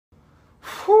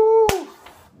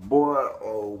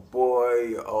oh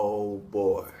boy, oh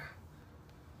boy.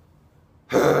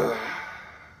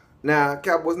 Now,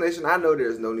 Cowboys Nation, I know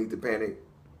there's no need to panic.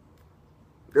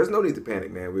 There's no need to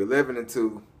panic, man. We're 11-2.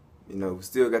 You know, we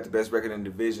still got the best record in the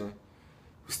division.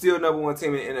 We're still #1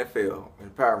 team in the NFL in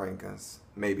power rankings.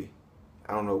 Maybe.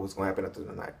 I don't know what's going to happen after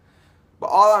tonight. But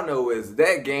all I know is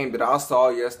that game that I saw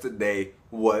yesterday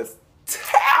was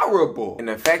terrible. And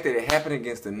the fact that it happened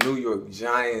against the New York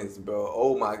Giants, bro.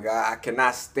 Oh my God. I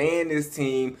cannot stand this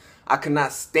team. I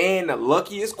cannot stand the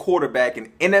luckiest quarterback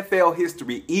in NFL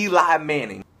history, Eli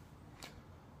Manning.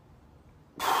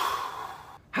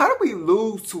 How do we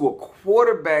lose to a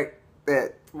quarterback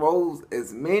that throws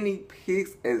as many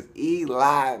picks as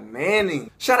Eli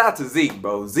Manning? Shout out to Zeke,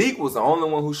 bro. Zeke was the only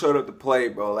one who showed up to play,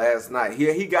 bro, last night.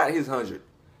 He got his 100.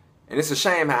 And it's a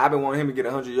shame how I've been wanting him to get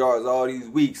 100 yards all these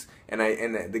weeks. And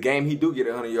the game he do get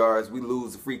 100 yards, we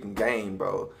lose the freaking game,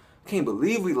 bro. I can't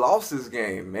believe we lost this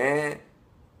game, man.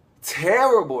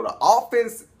 Terrible. The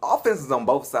offenses on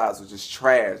both sides was just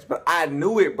trash. But I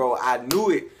knew it, bro. I knew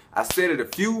it. I said it a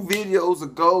few videos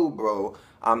ago, bro.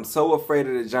 I'm so afraid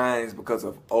of the Giants because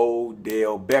of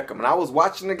Odell Beckham. And I was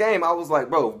watching the game. I was like,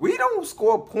 bro, if we don't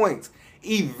score points,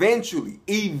 eventually,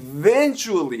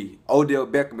 Odell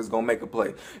Beckham is going to make a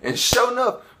play. And sure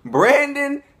enough,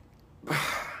 Brandon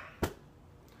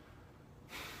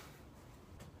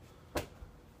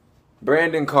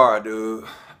Carr, dude.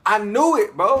 I knew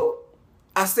it, bro.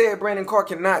 I said Brandon Carr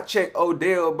cannot check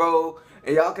Odell, bro.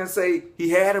 And y'all can say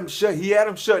he had him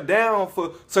shut down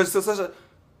for such a.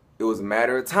 It was a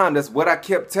matter of time. That's what I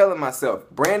kept telling myself.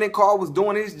 Brandon Carr was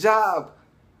doing his job,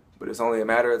 but it's only a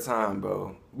matter of time,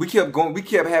 bro. We kept going. We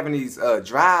kept having these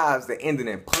drives that ended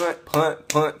in punt.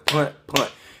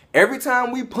 Every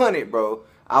time we punted, bro,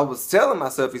 I was telling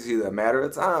myself it's either a matter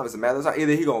of time. It's a matter of time.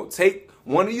 Either he gonna take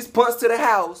one of these punts to the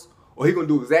house, or he gonna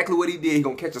do exactly what he did. He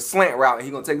gonna catch a slant route and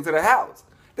he gonna take it to the house.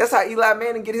 That's how Eli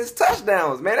Manning get his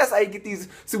touchdowns, man. That's how you get these.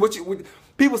 See what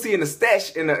people see in the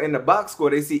stats in the box score.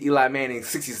 They see Eli Manning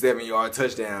 67-yard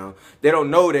touchdown. They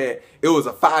don't know that it was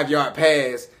a 5-yard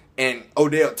pass and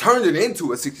Odell turned it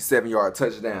into a 67-yard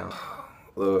touchdown.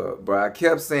 Look, bro, I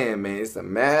kept saying, man, it's a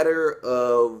matter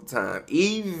of time.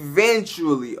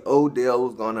 Eventually, Odell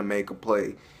was gonna make a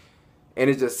play, and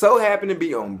it just so happened to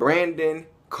be on Brandon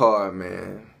Carr,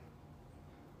 man.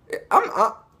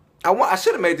 I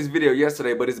should have made this video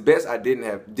yesterday, but it's best I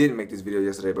didn't make this video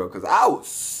yesterday, bro, because I was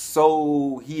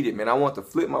so heated, man. I wanted to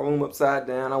flip my room upside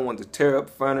down. I wanted to tear up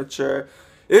furniture.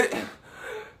 There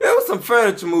was some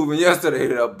furniture moving yesterday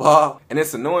that Bob, and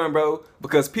it's annoying, bro,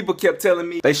 because people kept telling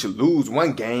me they should lose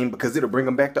one game because it'll bring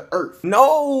them back to earth.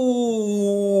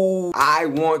 No, I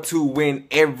want to win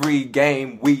every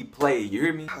game we play. You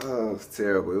hear me? Oh, it was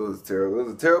terrible. It was terrible. It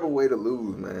was a terrible way to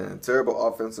lose, man. Terrible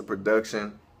offensive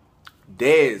production.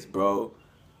 Dez, bro,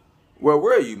 where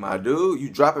were you, my dude? You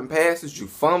dropping passes, you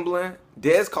fumbling.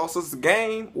 Dez cost us the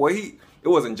game. Well, it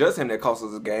wasn't just him that cost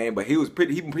us the game, but he was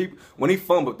when he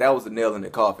fumbled, that was the nail in the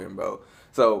coffin, bro.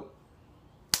 So,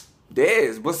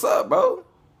 Dez, what's up, bro?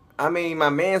 I mean, my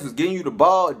mans was getting you the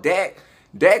ball.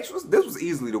 This was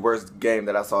easily the worst game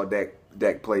that I saw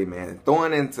Dak play, man.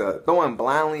 Throwing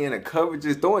blindly into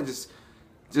coverages,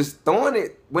 just throwing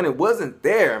it when it wasn't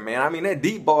there, man. I mean, that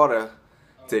deep ball to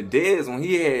Dez when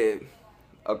he had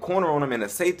a corner on him and the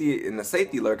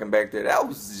safety lurking back there, that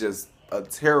was just a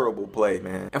terrible play,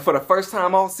 man. And for the first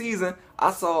time all season,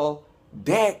 I saw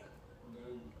Dak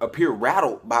appear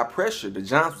rattled by pressure. The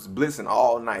Giants was blitzing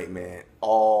all night, man.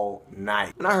 All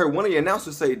night. And I heard one of the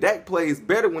announcers say Dak plays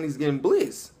better when he's getting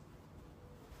blitzed.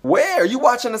 Where? Are you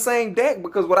watching the same Dak?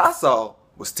 Because what I saw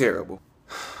was terrible.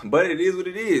 But it is what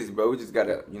it is, bro. We just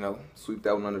gotta, sweep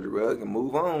that one under the rug and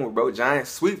move on, bro. Giants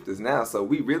sweeped us now, so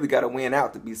we really gotta win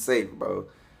out to be safe, bro.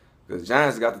 Because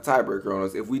Giants got the tiebreaker on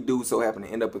us if we do so happen to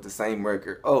end up with the same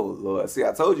record. Oh, Lord. See,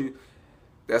 I told you,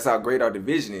 that's how great our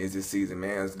division is this season,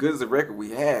 man. As good as the record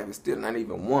we have, it's still not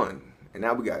even won. And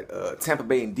now we got Tampa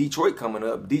Bay and Detroit coming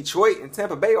up. Detroit and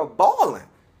Tampa Bay are balling.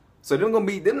 So they're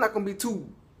not gonna be two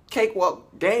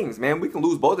cakewalk games, man. We can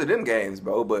lose both of them games,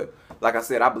 bro. But like I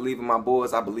said, I believe in my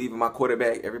boys. I believe in my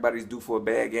quarterback. Everybody's due for a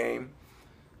bad game.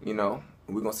 We're going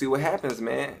to see what happens,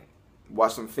 man.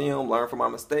 Watch some film, learn from our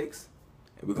mistakes.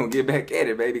 And we're going to get back at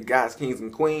it, baby. Guys, kings,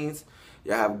 and queens.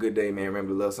 Y'all have a good day, man.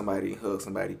 Remember to love somebody, hug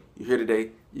somebody. You're here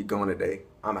today. You're going today.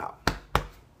 I'm out.